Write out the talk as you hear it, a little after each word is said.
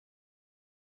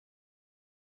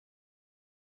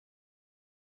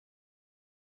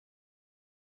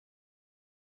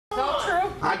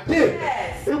I did it.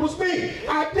 Yes. It was me.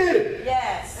 I did it.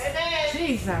 Yes. Amen.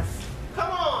 Jesus.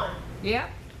 Come on. Yep.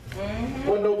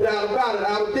 Well, no doubt about it,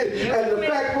 I did it. And the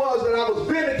fact was that I was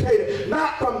vindicated,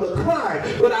 not from the crime,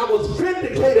 but I was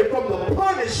vindicated from the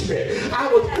punishment. I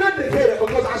was vindicated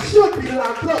because I should be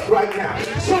locked up right now.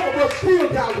 Some of us still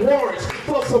got warrants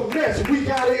for some mess we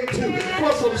got into,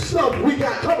 for some stuff we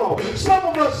got. Come on. Some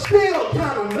of us still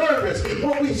kind of nervous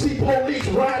when we see police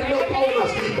riding up on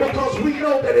us because we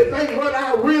know that if they run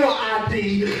our real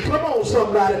ID, come on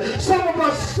somebody, some of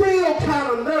us still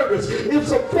kind of nervous if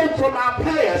some folk from our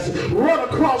past run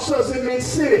across us in this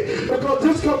city, because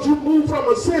just because you move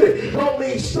from a city don't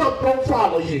mean stuff don't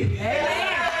follow you.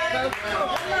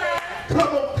 Come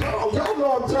on, y'all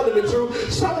know I'm telling the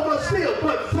truth. Some of us still,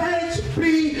 but thanks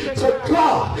be to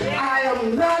God. I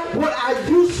am not what I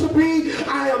used to be.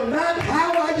 I am not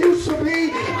how I used to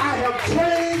be. I have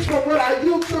changed from what I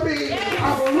used to be.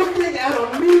 I'm looking at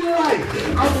a new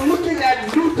life. I'm looking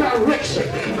at new direction.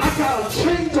 I got a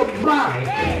change of mind.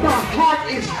 My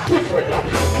heart is different.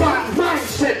 My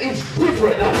mindset is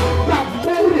different. My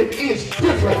motive is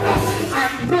different.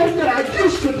 I know that I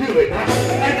used to do it,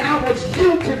 and I was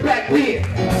guilty back then.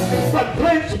 But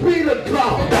thanks be to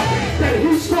God that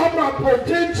he saw my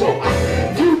potential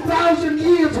 2,000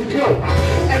 years ago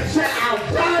and said,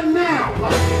 I'll die now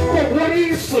for what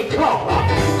is to come.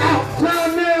 I'll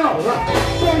die now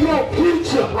for your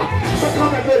future.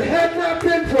 Because if it had not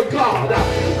been for God,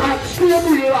 I'd still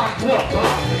be locked up,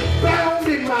 bound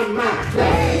in my mind.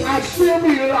 I'd still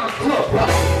be locked up,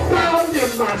 bound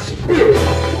in my spirit.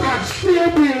 I'd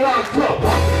still be locked up,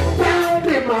 bound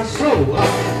in my soul.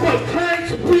 But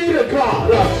thanks be to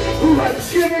God who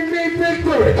has given me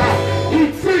victory.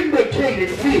 He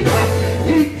vindicated me.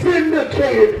 He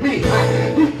vindicated me.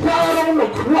 He died on the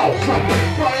cross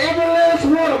for every last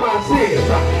one of my sins.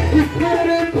 He put it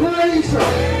in place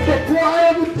before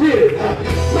I ever did it.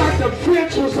 My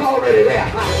defense was already there.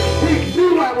 He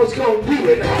knew I was going to do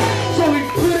it. So he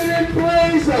put it in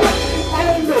place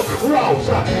on the cross.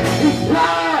 He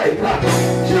died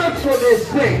just for this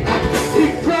thing.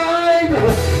 He died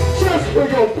just for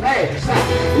your past.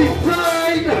 He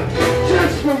died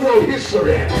just for your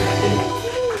history.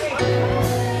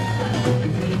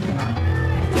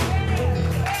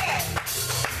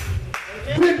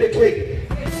 Vindicated.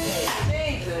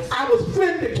 I was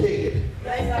vindicated.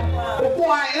 Before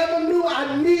I ever knew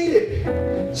I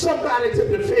needed somebody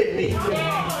to defend me.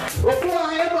 Before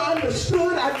I ever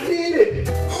understood I needed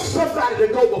somebody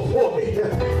to go before me.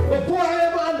 Before I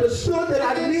ever understood that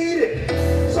I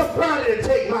needed somebody to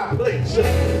take my place.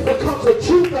 Because the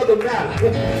truth of the matter,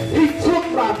 he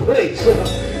took my place.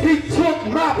 He took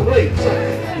my place.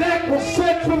 That was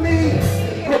set for me.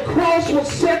 The cross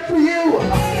was set for you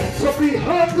to be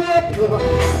hung up.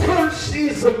 Cursed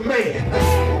is the man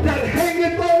that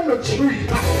hangeth on the tree.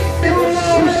 It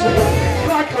was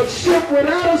like a ship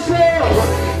without a sail.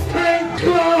 Thank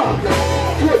God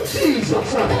for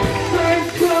Jesus.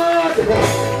 Thank God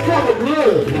for the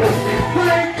blood.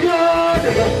 Thank God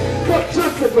for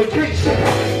justification.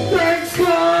 Thank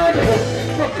God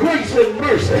for grace and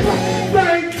mercy.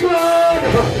 Thank God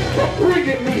for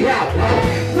bringing me out.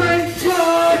 Thank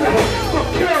God for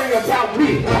caring about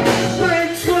me.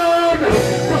 Thank God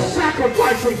for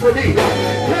sacrificing for me.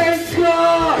 Thank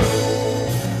God.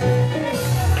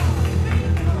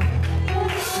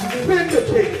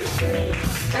 Vindicated.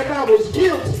 And I was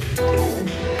guilty.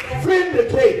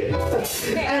 Vindicated.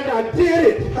 And I did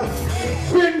it.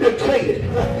 Vindicated.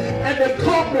 And they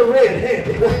caught me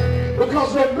red-handed.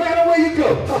 Because no matter where you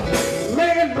go,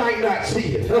 man might not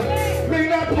see it. May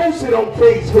not post it on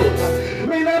Facebook.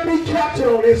 May not be captured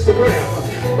on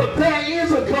Instagram. But there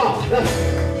is a God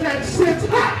that sits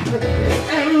high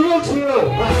and looks low.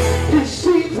 He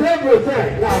sees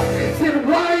everything. Then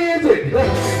why is it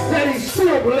that he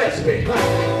still blessed me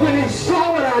when he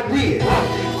saw what I did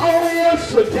on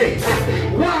yesterday?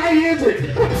 Why is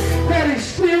it that he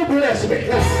still blessed me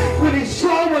when he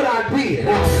saw what I did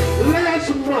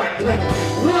last month?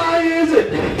 Why is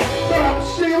it that I'm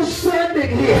still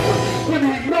standing here when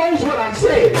he knows what I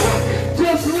said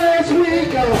just last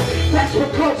week? That's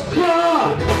because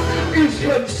God is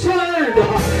concerned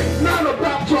not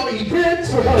about your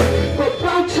events, but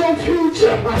about your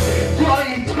future, your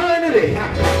eternity.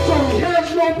 So he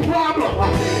has no problem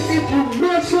if you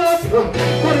mess up,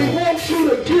 but he wants you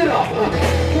to get up.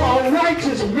 For a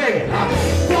righteous man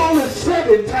fallen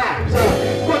 7 times,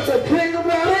 but the thing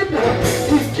about it,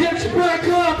 he gets back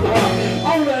up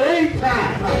on the 8th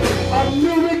time. A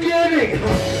new beginning.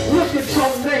 Look at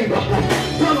your neighbor.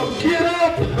 Tell him, get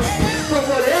up from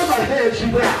whatever has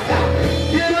you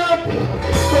down. Get up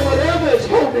from whatever is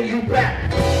holding you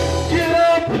back. Get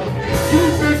up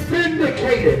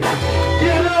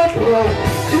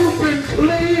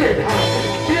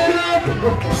I'm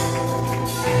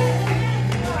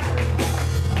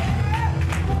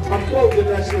closing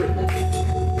that service.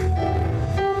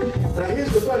 Now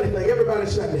here's the funny thing.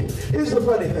 Everybody shut me. Here's the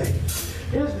funny thing.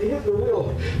 Here's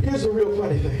the real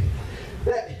funny thing.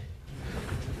 That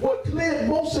what cleared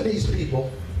most of these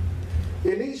people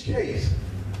in each case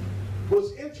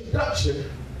was introduction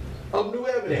of new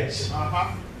evidence.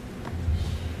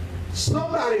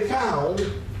 Somebody found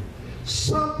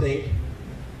something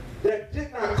that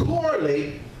did not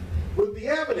correlate with the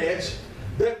evidence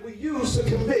that we use to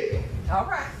convict. All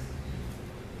right.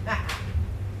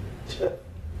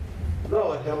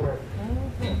 Lord help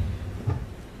me.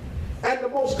 And the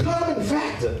most common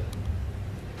factor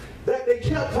that they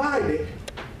kept finding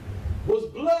was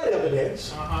blood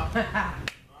evidence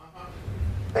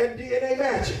and DNA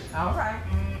matching. All right.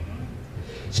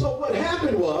 So what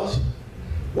happened was,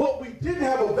 what we didn't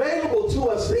have available to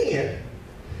us then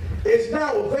is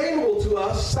now available to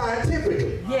us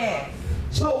scientifically. Yeah.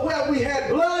 So where we had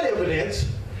blood evidence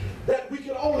that we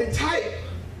could only type,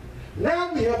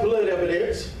 now we have blood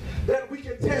evidence that we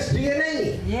can test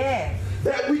DNA. Yeah.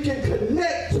 That we can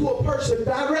connect to a person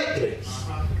directly.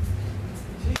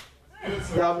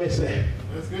 Y'all miss that?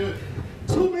 That's good.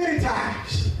 Too many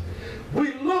times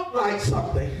we look like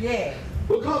something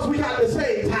because we got the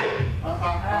same type.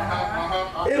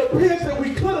 It appears that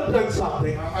we could have done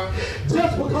something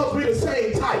just because we're the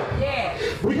same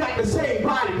type. We got the same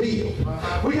body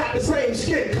build. We got the same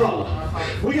skin color.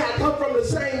 We got to come from the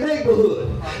same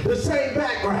neighborhood, the same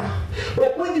background.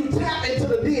 But when you tap into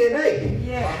the DNA,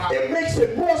 it makes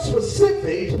it more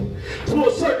specific to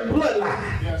a certain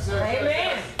bloodline. Yes, sir.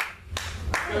 Amen.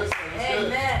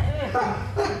 Amen.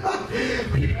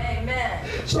 Amen.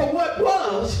 So what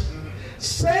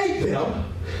saved them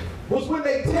was when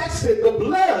they tested the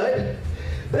blood,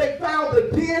 they found the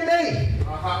DNA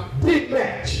didn't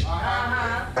match.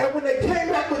 And when they came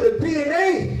back with the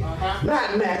DNA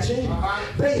not matching,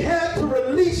 they had to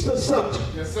release the subject.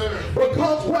 Yes, sir.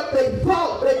 Because what they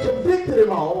thought they convicted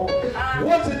him on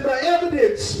wasn't the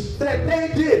evidence that they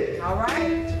did. All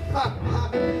right.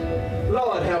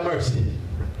 Lord have mercy.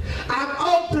 I've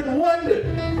often wondered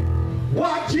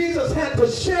why Jesus had to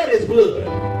shed his blood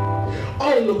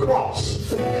on the cross.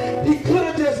 He could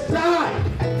have just died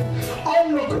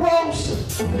on the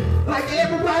cross like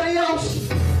everybody else.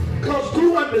 Because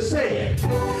you understand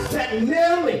that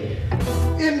nailing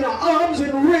in the arms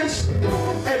and wrists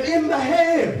and in the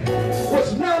hand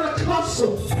was not a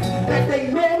custom that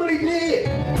they normally did.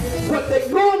 What they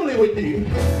normally would do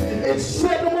is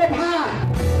set them up high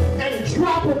and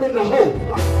drop them in the hole,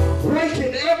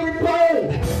 breaking every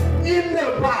bone in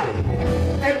their body.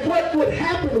 And what would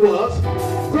happen was,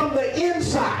 from the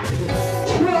inside,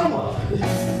 trauma.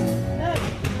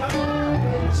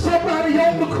 Somebody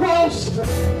on the cross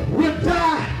would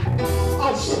die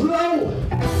a slow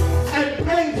and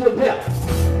painful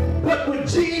death. But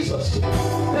with Jesus,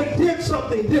 they did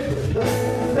something different.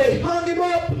 They hung him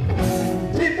up,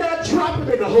 did not drop him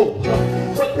in the hole,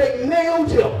 but they nailed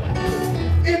him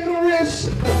in the wrist,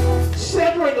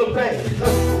 severing a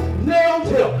vein. Nailed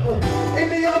him in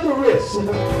the other wrist,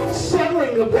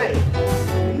 severing a vein.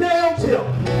 Nailed him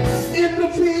in the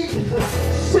feet,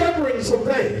 severing some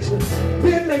veins.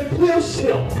 Then they pierced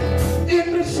him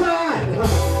in the side,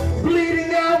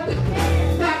 bleeding out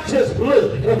not just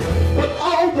blood, but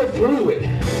all the fluid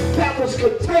that was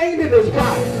contained in his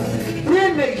body.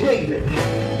 Then they gave him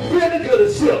vinegar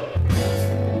to sip.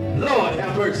 Lord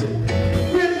have mercy.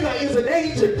 Vinegar is an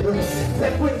agent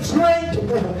that when drank,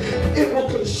 it will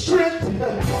constrict,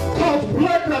 cause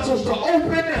blood vessels to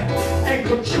open and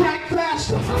contract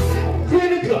faster.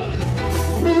 Vinegar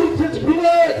moved its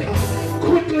blood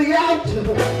quickly out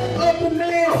of the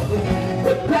nail.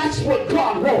 But that's what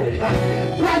God wanted.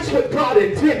 That's what God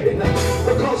intended.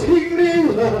 Because he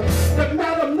knew that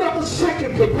not another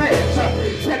second could pass,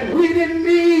 that we didn't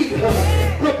need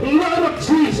the blood of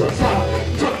Jesus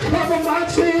to cover my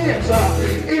sins.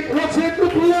 It was in the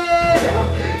blood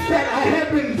that I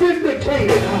had been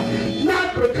vindicated.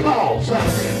 Not because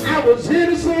I was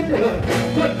innocent,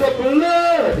 but the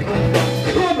blood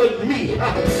covered me.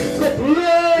 The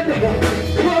blood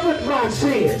covered my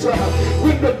sins.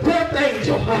 When the death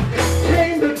angel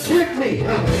came to get me,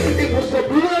 it was the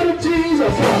blood of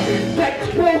Jesus that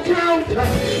spoke out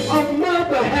on my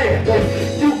behalf.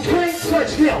 You can't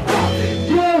touch him.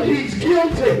 Yeah, he's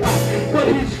guilty, but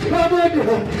he's covered in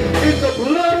the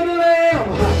blood of the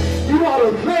Lamb. You ought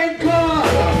to thank God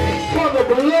for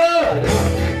the blood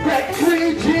that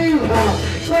cleansed you.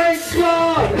 Thank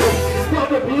God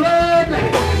for the blood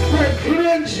that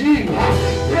cleansed you.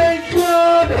 Thank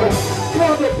God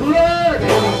for the blood.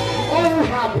 Oh,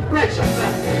 how precious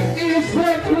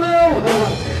that flow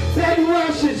that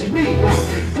washes me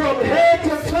from head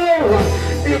to toe.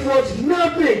 It was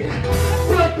nothing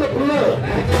but the blood.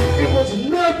 It was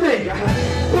nothing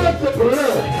but the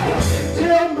blood.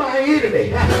 Tell my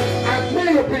enemy, I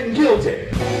may have been guilty,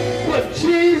 but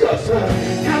Jesus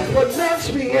has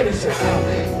pronounced me innocent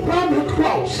from the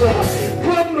cross,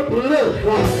 from the blood,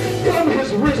 from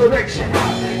his resurrection.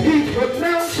 He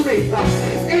pronounced me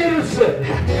innocent.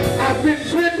 I've been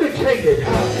vindicated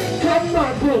from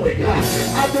my ruling.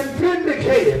 I've been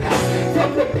vindicated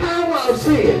from the power of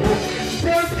sin.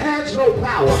 Death has no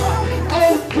power.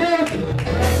 Oh, death,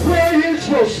 where is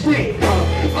your sting?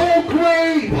 Oh,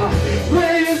 grave,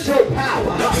 where is your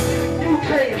power? You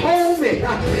can't hold me.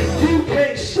 You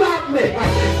can't stop me.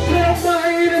 Tell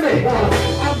my enemy,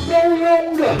 I'm no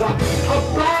longer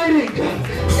abiding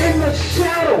in the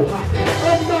shadow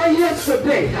of my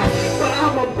yesterday, but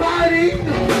I'm abiding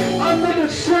under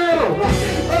the shadow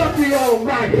of the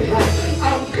Almighty.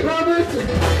 I'm covered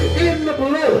in the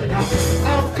blood.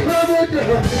 I'm covered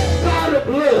by the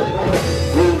blood.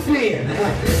 Who then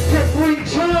can bring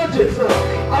charges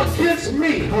against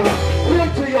me?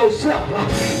 Look to yourself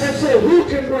and say, who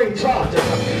can bring charges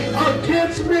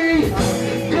against me?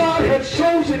 God has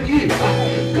chosen you.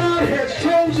 God has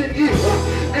chosen you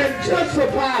and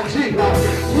justified you.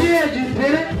 Yeah, you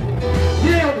did it.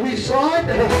 Yeah, we saw it.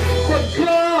 But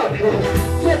God,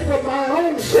 for my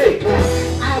own sake,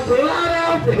 I blot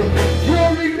out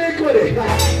your iniquity.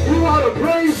 You ought to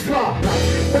praise God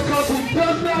because he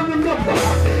does not remember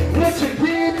what you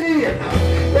did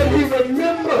then, but he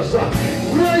remembers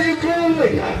where you're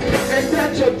going and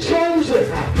that you're chosen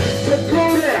to go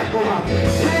there.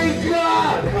 Thank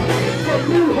God for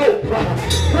new hope.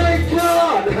 Thank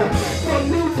God for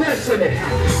new destiny.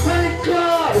 Thank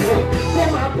God for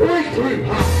my breakthrough.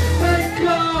 Thank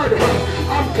God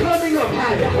I'm coming up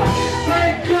higher.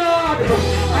 Thank God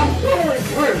I'm going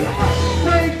further.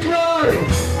 Thank God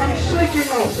I'm shaking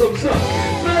off some stuff.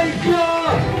 Thank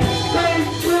God. Thank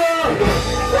God.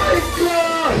 Thank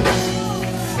God.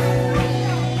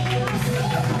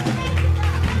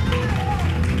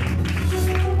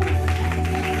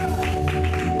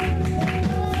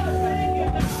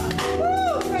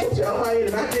 Tell my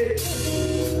enemy, I did it.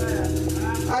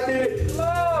 I did it.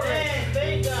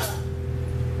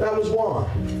 That was Juan.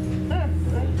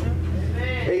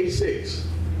 86.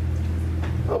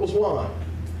 That was Juan.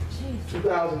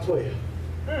 2012.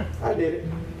 I did it.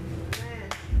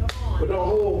 But don't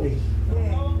hold me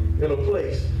in a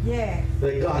place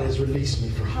that God has released me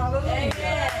from.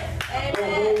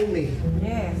 Don't hold me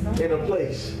in a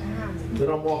place that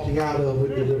I'm walking out of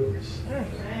with deliverance.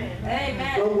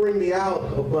 Don't bring me out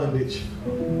of bondage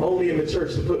only in the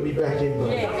church to put me back in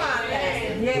bondage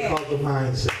because of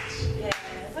mindsets.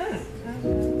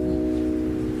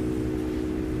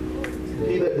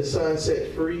 He that the Son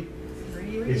set free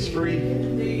is free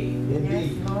indeed.